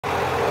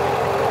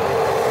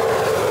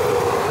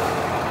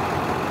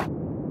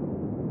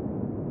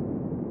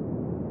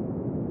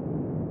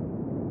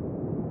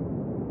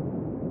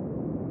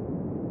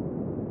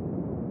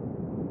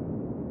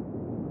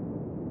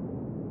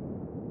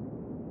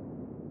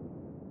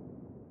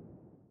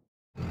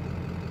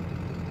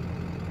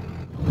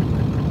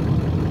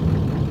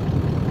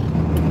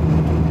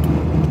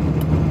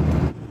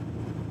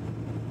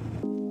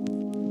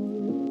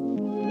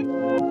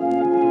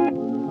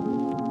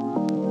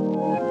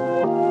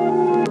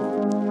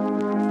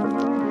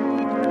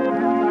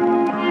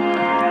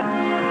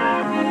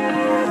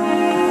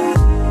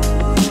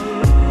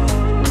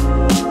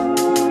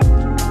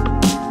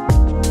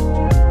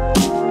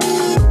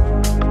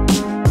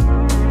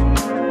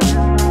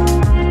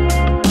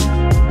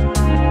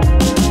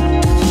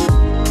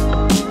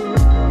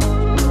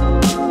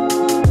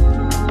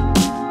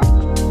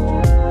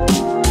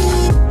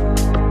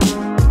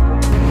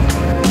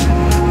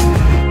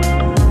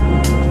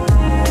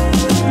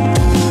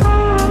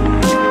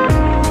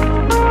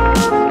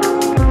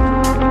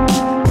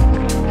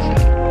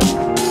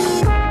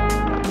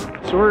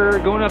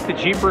going up the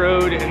Jeep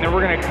Road, and then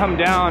we're gonna come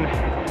down,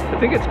 I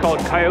think it's called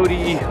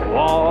Coyote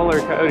Wall or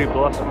Coyote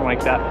Bluff, something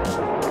like that.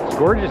 It's a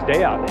gorgeous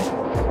day out.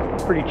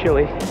 It's pretty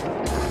chilly.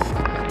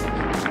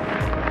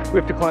 We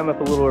have to climb up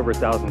a little over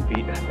 1,000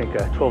 feet, I think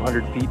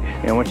 1,200 feet.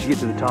 And once you get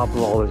to the top of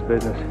all this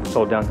business, it's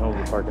all downhill to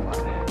the parking lot.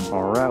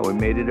 All right, we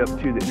made it up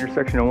to the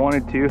intersection I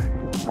wanted to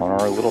on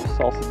our little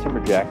salsa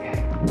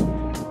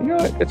timberjack. You know,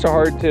 it's a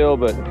hardtail,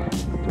 but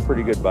it's a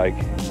pretty good bike.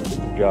 It gets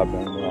the job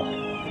done well.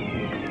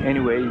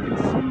 Anyway, you can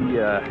see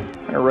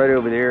kind of right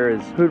over there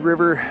is Hood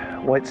River.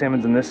 White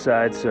salmon's on this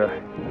side, so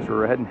that's where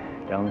we're heading,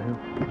 down the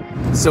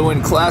hill. So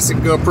in classic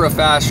GoPro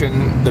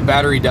fashion, the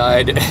battery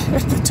died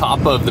at the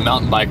top of the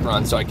mountain bike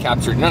run, so I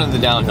captured none of the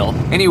downhill.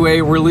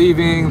 Anyway, we're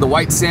leaving the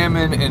White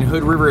Salmon and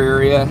Hood River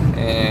area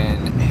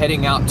and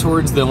heading out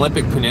towards the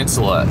Olympic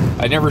Peninsula.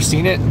 I've never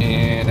seen it,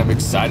 and I'm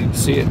excited to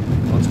see it.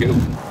 Let's go.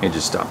 I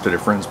just stopped at a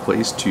friend's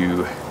place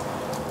to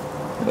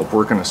help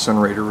work on a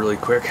Sunraider really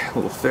quick. A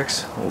little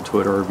fix, a little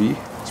Toyota RV.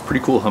 It's a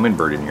pretty cool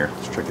hummingbird in here.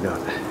 Let's check it out.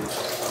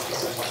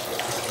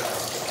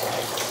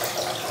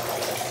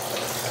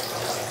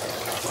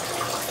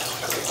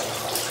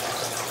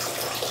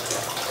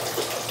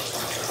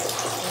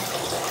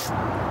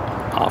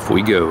 Off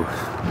we go.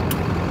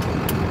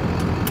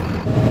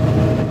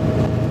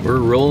 We're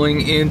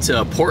rolling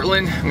into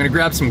Portland. I'm gonna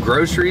grab some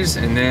groceries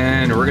and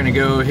then we're gonna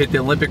go hit the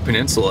Olympic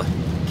Peninsula.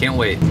 Can't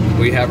wait.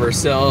 We have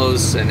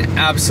ourselves an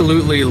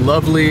absolutely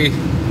lovely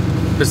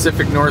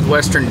Pacific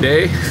Northwestern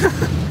day.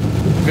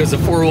 Because a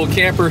four-wheel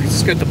camper,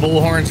 just got the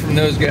bullhorns from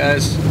those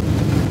guys.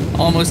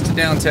 Almost to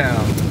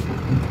downtown.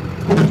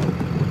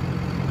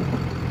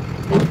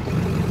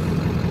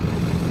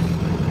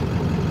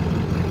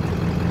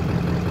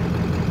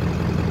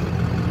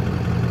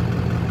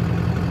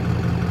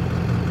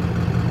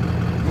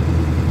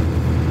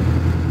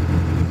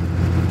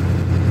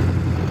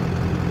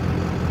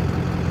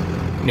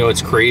 You know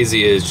what's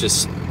crazy is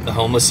just the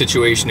homeless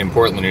situation in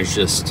Portland is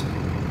just,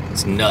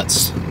 it's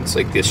nuts. It's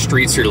like the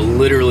streets are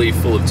literally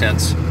full of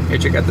tents. Hey,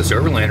 check out this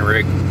overland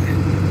rig.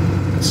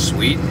 That's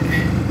sweet.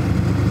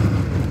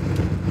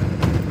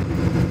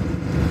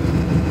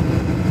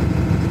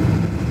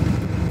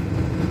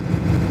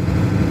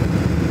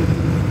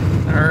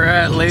 All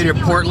right, later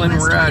Portland,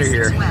 we're out of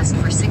here. West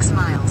for 6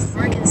 miles.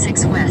 Oregon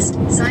 6 West,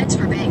 signs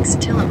for Banks,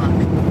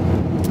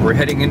 Tillamook. We're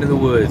heading into the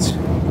woods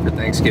for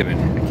Thanksgiving.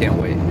 I can't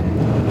wait.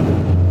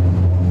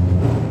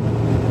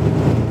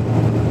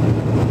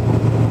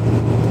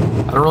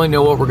 I don't really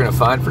know what we're gonna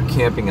find for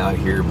camping out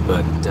here,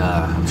 but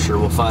I'm sure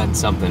we'll find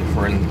something.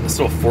 We're in this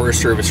little Forest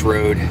Service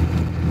road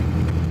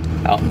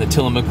out in the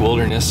Tillamook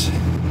Wilderness.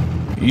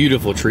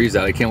 Beautiful trees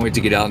out. I can't wait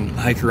to get out and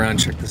hike around and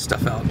check this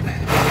stuff out.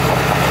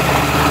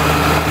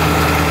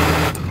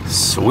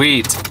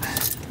 Sweet.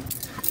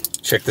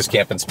 Check this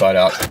camping spot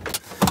out.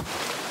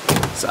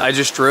 So I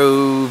just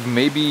drove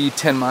maybe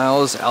 10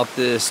 miles out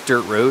this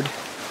dirt road,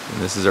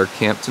 and this is our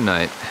camp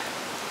tonight.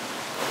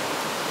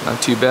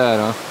 Not too bad,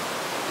 huh?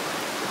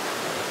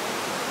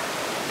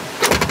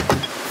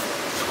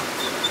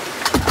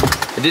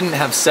 I didn't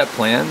have set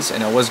plans,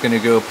 and I was gonna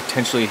go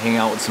potentially hang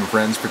out with some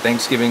friends for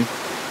Thanksgiving,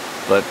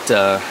 but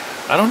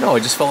I don't know, I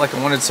just felt like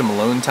I wanted some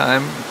alone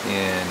time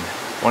and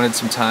wanted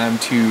some time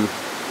to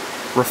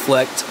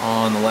reflect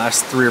on the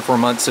last 3 or 4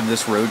 months of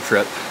this road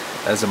trip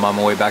as I'm on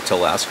my way back to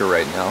Alaska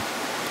right now.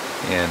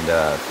 And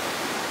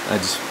I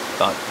just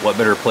thought, what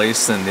better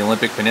place than the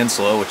Olympic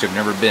Peninsula, which I've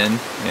never been,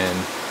 and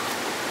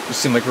it just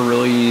seemed like a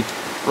really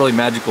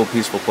magical,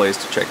 peaceful place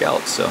to check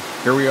out. So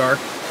here we are.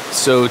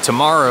 So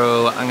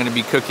tomorrow I'm gonna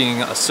be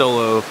cooking a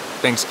solo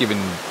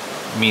Thanksgiving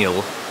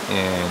meal,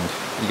 and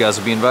you guys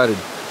will be invited.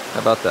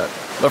 How about that?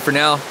 But for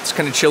now, it's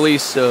kind of chilly,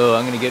 so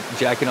I'm gonna get the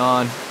jacket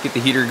on, get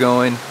the heater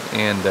going,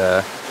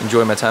 and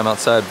enjoy my time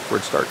outside before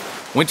it starts.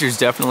 Winter's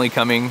definitely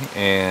coming,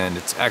 and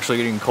it's actually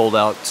getting cold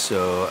out,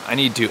 so I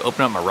need to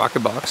open up my rocket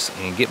box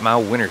and get my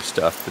winter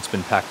stuff that's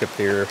been packed up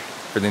there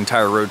for the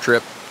entire road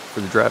trip for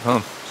the drive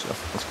home. So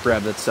let's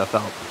grab that stuff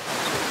out.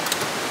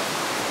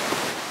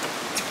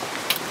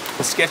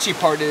 The sketchy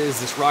part is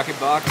this rocket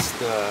box,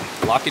 the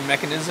locking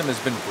mechanism has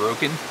been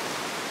broken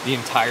the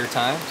entire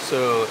time.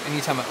 So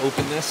anytime I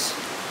open this,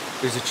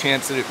 there's a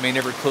chance that it may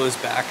never close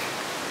back,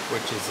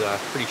 which is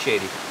pretty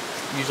shady.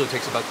 It usually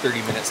takes about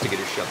 30 minutes to get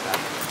it shut back.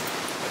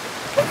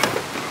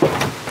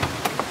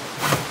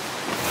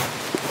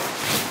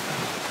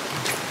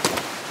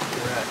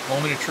 We're at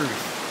moment of truth.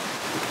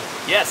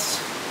 Yes!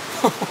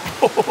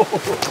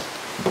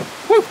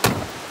 Woo!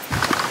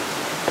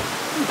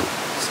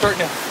 Starting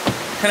to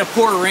kind of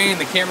pour rain.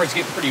 The camera's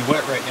getting pretty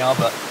wet right now,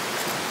 but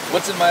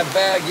what's in my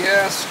bag, you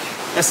ask?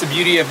 That's the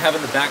beauty of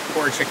having the back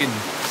porch. I can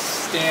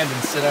stand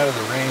and sit out of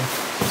the rain.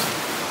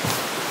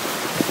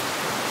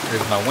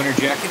 There's my winter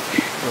jacket.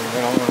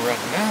 Right on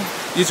right now.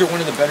 These are one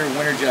of the better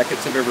winter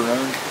jackets I've ever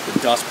owned. The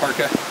Das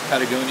Parka,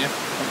 Patagonia. I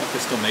don't know if they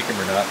still make them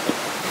or not, but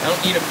I don't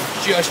need them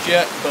just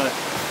yet, but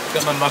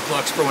got my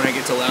mucklucks for when I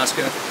get to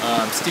Alaska.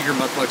 Steger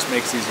Mucklucks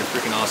makes these. Are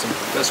freaking awesome.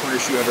 Best winter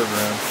shoe I've ever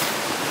owned.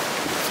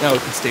 Now we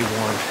can stay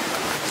warm.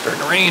 It's starting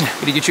to rain.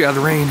 Gotta get you out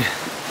of the rain.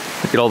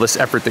 Look at all this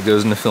effort that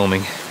goes into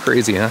filming.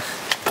 Crazy, huh?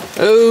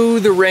 Oh,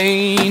 the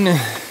rain.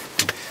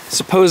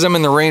 Suppose I'm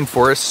in the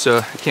rainforest, so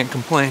I can't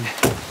complain.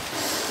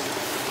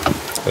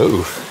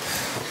 Oh,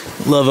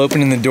 love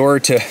opening the door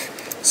to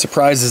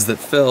surprises that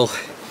fell.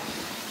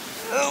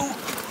 Oh.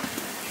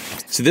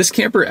 So this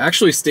camper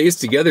actually stays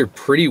together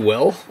pretty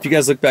well. If you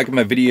guys look back at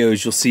my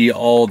videos, you'll see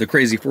all the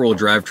crazy 4-wheel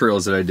drive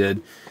trails that I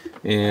did.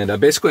 And I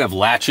basically have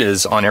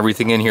latches on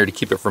everything in here to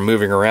keep it from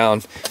moving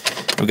around.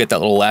 We'll get that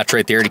little latch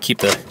right there to keep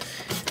the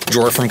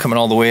drawer from coming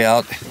all the way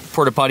out.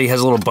 Porta potty has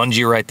a little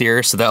bungee right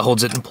there, so that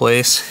holds it in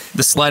place.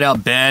 The slide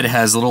out bed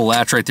has a little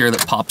latch right there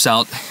that pops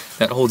out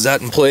that holds that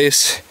in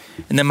place.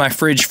 And then my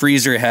fridge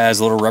freezer has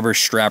a little rubber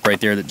strap right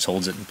there that just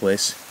holds it in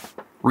place.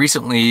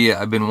 Recently,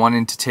 I've been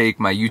wanting to take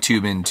my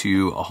YouTube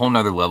into a whole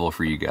nother level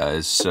for you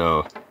guys,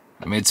 so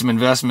I made some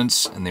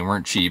investments and they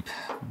weren't cheap,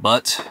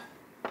 but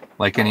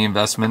like any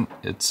investment,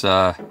 it's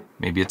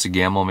maybe it's a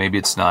gamble, maybe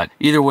it's not.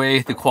 Either way,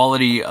 the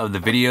quality of the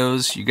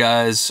videos you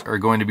guys are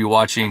going to be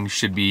watching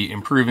should be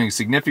improving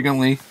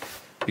significantly,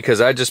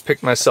 because I just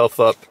picked myself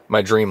up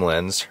my dream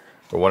lens,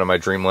 or one of my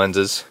dream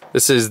lenses.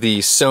 This is the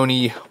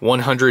Sony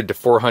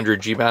 100-400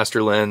 G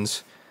Master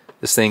lens.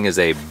 This thing is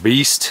a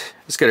beast.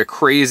 It's got a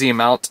crazy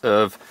amount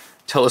of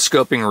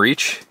telescoping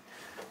reach.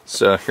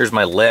 So here's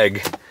my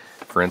leg,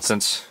 for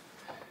instance.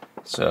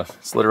 So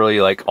it's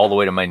literally like all the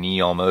way to my knee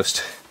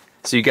almost.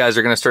 So you guys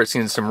are gonna start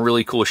seeing some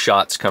really cool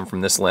shots come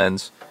from this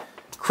lens.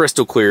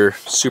 Crystal clear,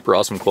 super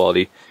awesome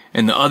quality.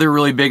 And the other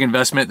really big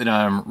investment that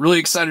I'm really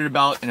excited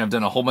about, and I've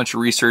done a whole bunch of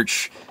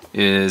research,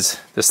 is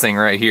this thing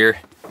right here.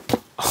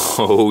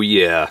 Oh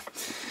yeah.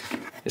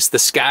 It's the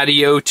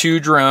Skydio 2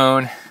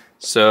 drone.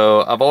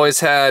 So I've always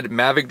had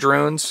Mavic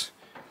drones.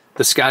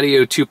 The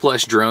Skydio 2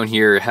 Plus drone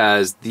here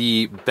has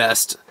the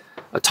best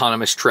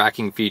autonomous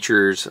tracking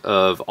features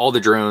of all the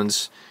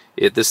drones.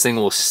 This thing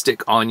will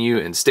stick on you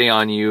and stay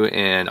on you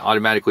and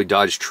automatically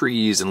dodge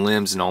trees and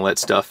limbs and all that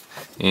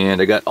stuff.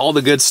 And I got all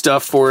the good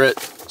stuff for it.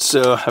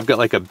 So I've got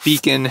like a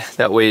beacon,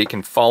 that way it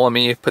can follow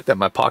me, put that in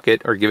my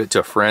pocket, or give it to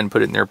a friend,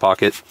 put it in their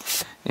pocket.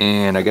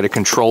 And I got a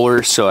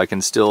controller so I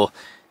can still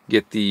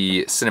get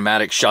the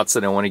cinematic shots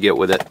that I want to get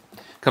with it.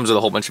 Comes with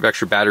a whole bunch of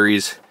extra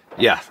batteries.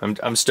 Yeah,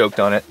 I'm stoked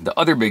on it. The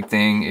other big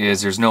thing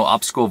is there's no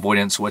obstacle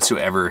avoidance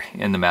whatsoever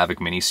in the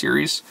Mavic Mini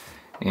series.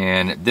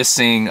 And this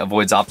thing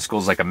avoids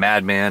obstacles like a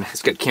madman.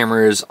 It's got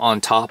cameras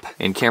on top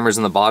and cameras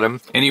on the bottom.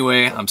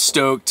 Anyway, I'm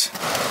stoked.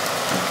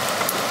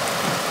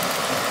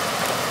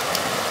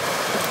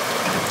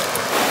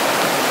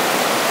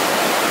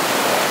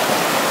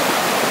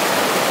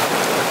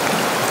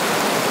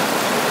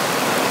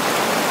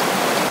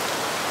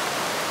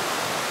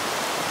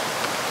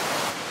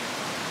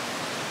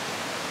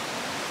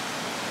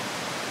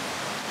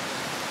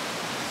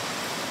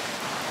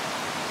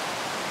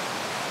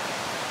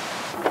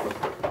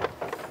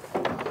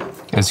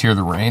 You guys hear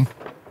the rain?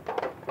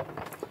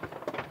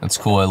 That's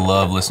cool. I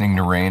love listening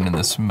to rain in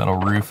this metal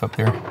roof up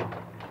there.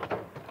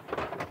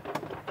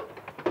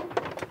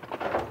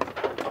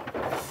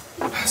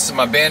 So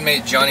my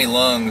bandmate Johnny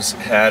Lungs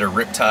had a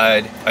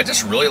Riptide. I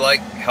just really like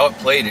how it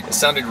played. It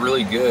sounded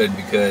really good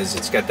because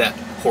it's got that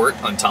port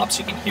on top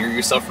so you can hear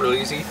yourself really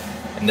easy.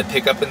 And the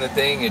pickup in the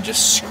thing, it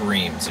just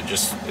screams.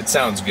 It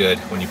sounds good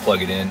when you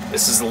plug it in.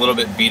 This is a little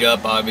bit beat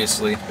up,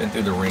 obviously. Been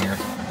through the ringer.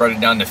 Brought it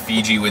down to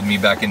Fiji with me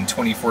back in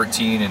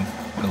 2014, and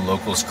the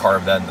locals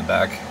carved that in the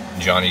back.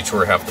 Johnny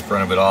tore half the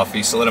front of it off. He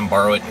used to let him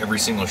borrow it every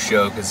single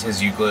show because his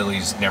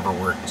ukuleles never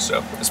worked.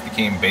 So this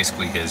became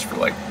basically his for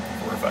like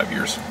 4 or 5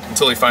 years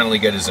until he finally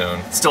got his own.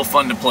 It's still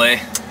fun to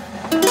play.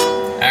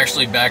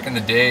 Actually, back in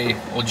the day,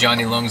 old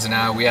Johnny Lungs and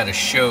I, we had a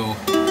show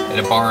at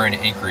a bar in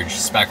Anchorage.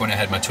 It's back when I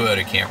had my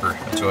Toyota camper,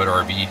 a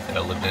Toyota RV that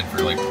I lived in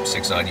for like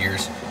 6 odd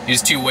years. He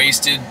was too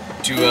wasted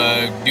to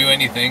do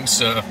anything,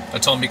 so I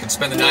told him he could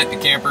spend the night in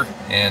the camper.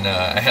 And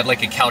I had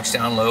like a couch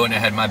down low and I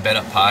had my bed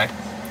up high.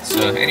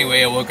 So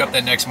anyway, I woke up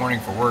that next morning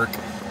for work.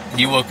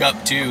 He woke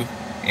up too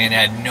and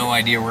had no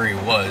idea where he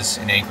was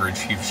in Anchorage.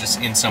 He was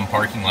just in some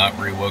parking lot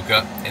where he woke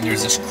up, and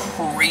there's this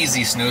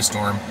crazy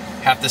snowstorm.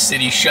 Half the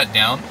city shut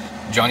down.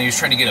 Johnny was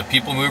trying to get a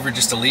people mover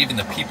just to leave, and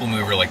the people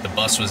mover, like the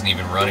bus wasn't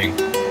even running.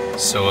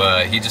 So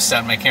he just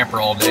sat in my camper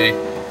all day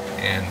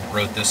and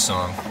wrote this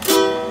song.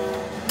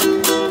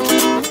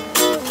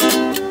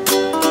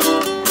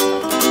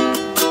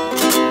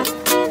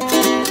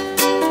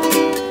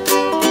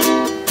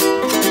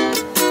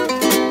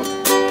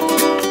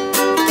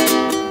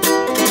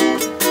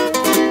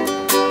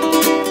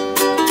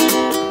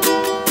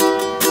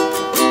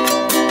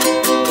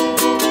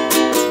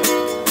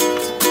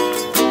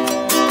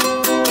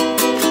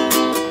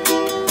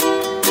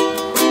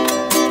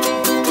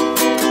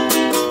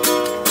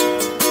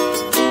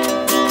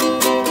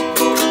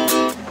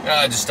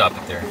 Just stop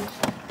it there.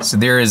 So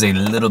there is a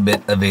little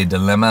bit of a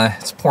dilemma.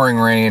 It's pouring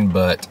rain,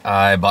 but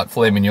I bought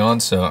filet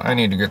mignon, so I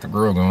need to get the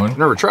grill going. I've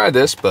never tried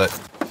this, but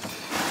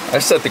I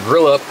set the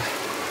grill up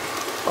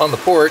on the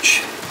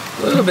porch.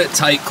 A little bit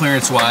tight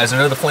clearance-wise. I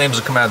know the flames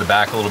will come out of the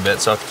back a little bit,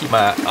 so I have to keep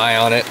my eye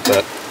on it,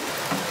 but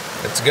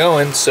it's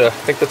going, so I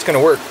think that's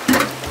gonna work.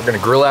 We're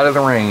gonna grill out of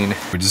the rain.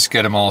 We just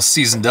got them all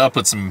seasoned up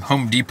with some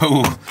Home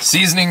Depot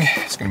seasoning.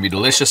 It's gonna be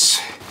delicious.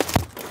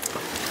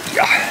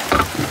 Yeah.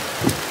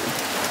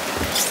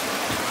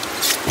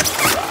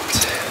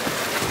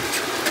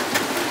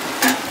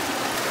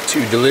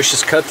 2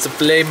 delicious cuts of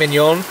filet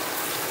mignon.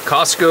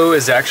 Costco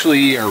is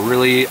actually a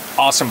really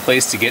awesome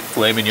place to get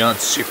filet mignon.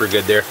 It's super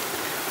good there.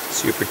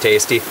 Super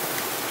tasty.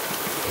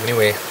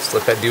 Anyway, let's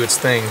let that do its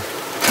thing.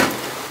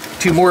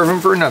 2 more of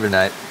them for another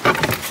night.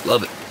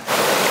 Love it.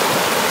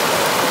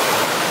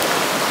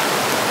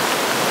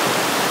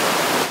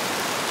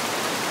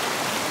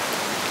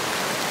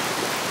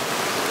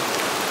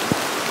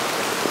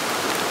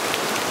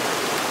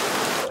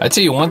 I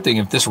tell you one thing,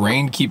 if this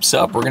rain keeps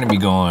up, we're gonna be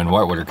going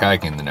whitewater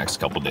kayaking the next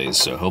couple days,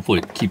 so hopefully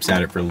it keeps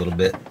at it for a little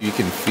bit. You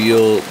can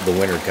feel the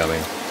winter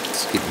coming.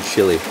 It's getting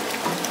chilly.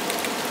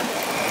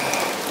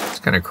 It's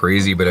kind of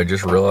crazy, but I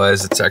just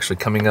realized it's actually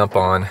coming up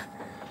on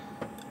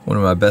one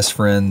of my best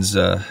friend's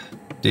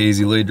days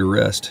he laid to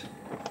rest.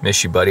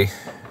 Miss you, buddy.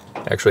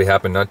 Actually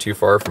happened not too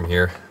far from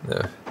here,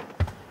 the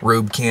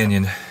Robe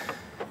Canyon.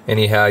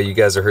 Anyhow, you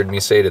guys have heard me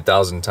say it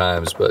 1,000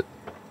 times, but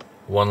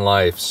one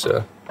life,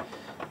 so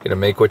gonna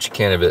make what you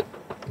can of it.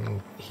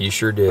 And he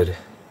sure did.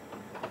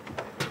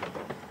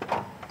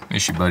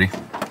 Miss you, buddy.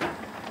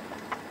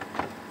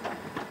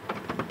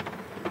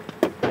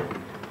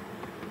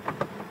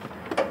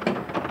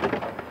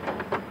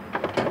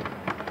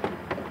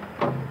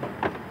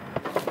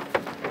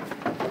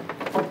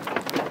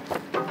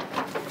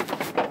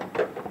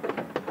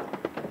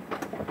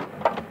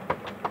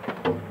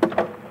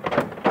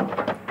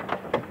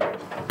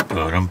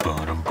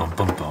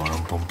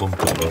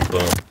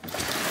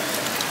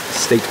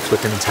 Steak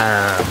flipping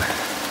time.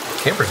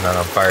 Camper's not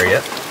on fire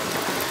yet.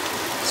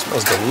 It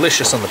smells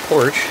delicious on the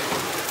porch.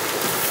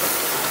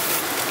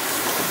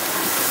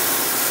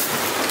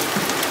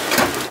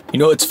 You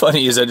know what's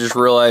funny is I just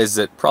realized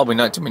that probably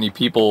not too many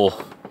people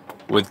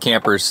with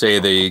campers say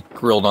they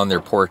grilled on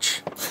their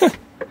porch.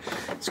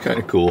 It's kind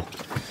of cool.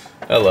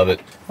 I love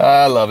it.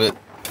 I love it.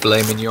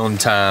 Filet mignon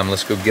time.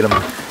 Let's go get them.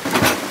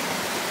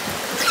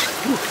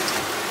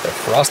 That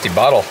frosty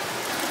bottle.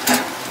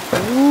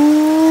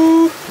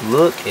 Ooh,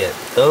 look at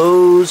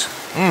those.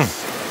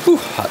 Ooh,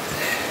 hot.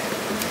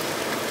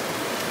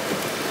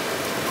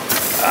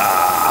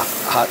 Ah,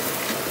 hot.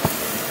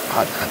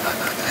 Hot, hot, hot,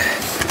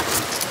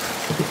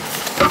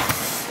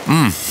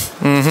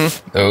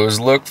 hot. Those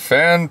look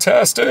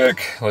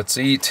fantastic. Let's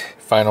eat.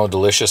 Final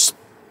delicious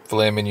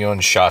filet mignon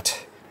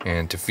shot.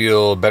 And to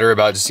feel better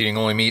about just eating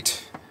only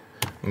meat,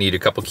 we need a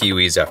couple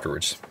kiwis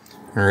afterwards.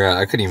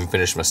 I couldn't even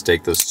finish my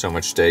steak. There's so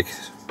much steak.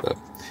 But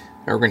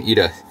now we're gonna eat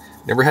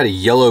never had a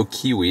yellow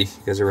kiwi. You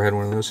guys ever had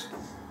one of those?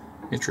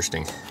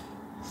 Interesting.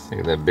 Look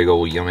at that big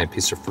old yummy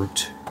piece of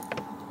fruit.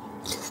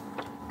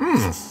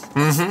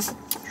 It's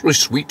really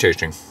sweet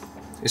tasting.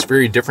 It's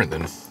very different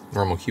than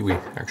normal kiwi,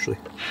 actually.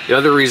 The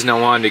other reason I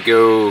wanted to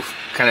go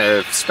kind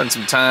of spend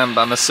some time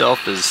by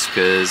myself is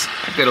because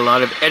I've got a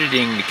lot of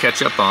editing to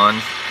catch up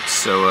on.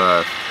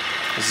 So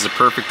this is a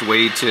perfect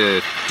way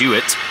to do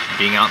it,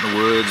 being out in the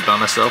woods by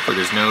myself where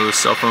there's no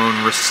cell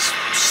phone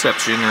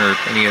reception or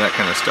any of that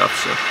kind of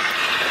stuff. So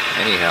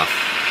anyhow,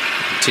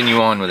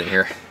 continue on with it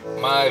here.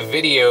 My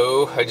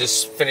video, I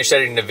just finished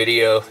editing the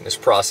video and it's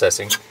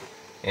processing.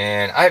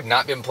 And I have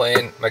not been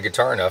playing my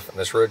guitar enough on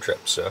this road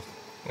trip, so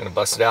I'm gonna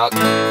bust it out.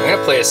 I'm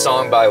gonna play a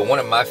song by one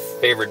of my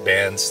favorite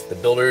bands, The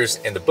Builders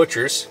and the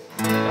Butchers.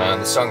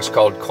 The song's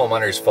called Coal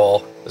Miner's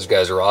Fall. Those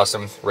guys are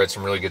awesome, write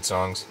some really good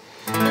songs.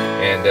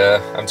 And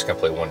I'm just gonna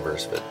play one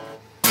verse of it.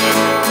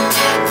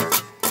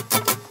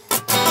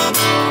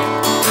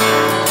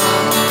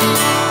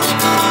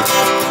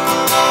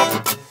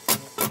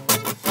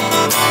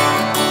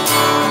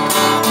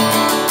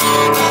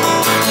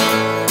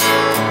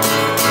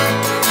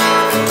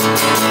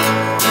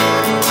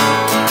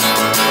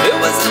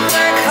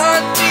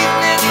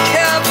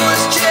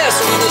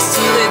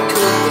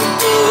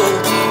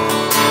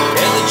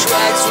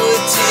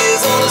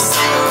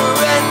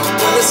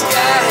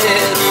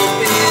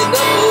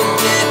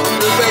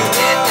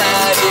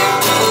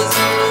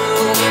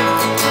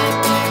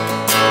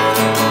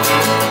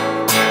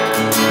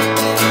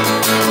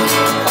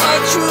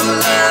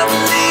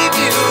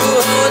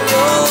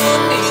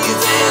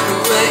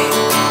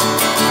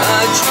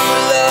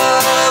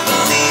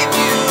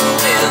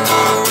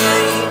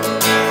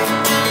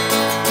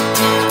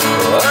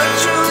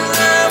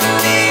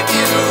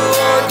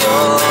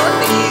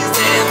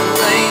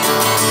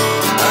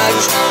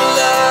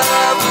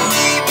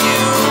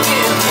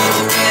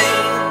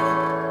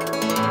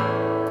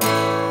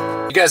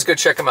 You guys go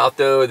check them out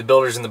though, The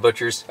Builders and the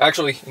Butchers.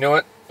 Actually, you know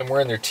what? I'm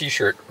wearing their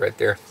t-shirt right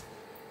there.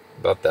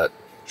 About that.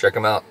 Check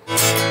them out.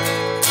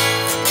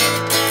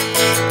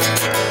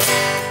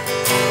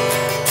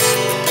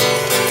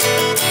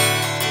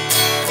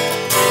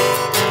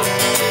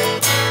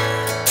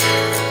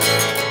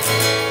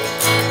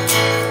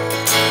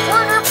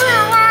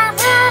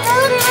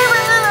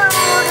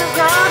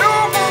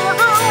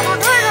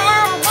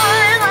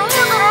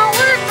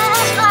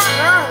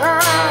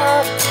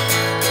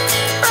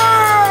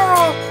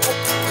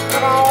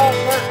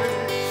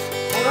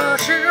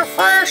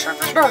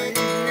 rest of the day.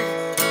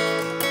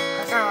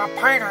 And I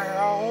paint it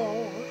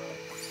all.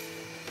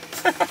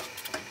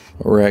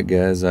 Alright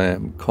guys, I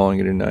am calling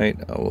it a night.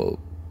 I will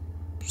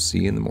see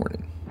you in the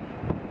morning.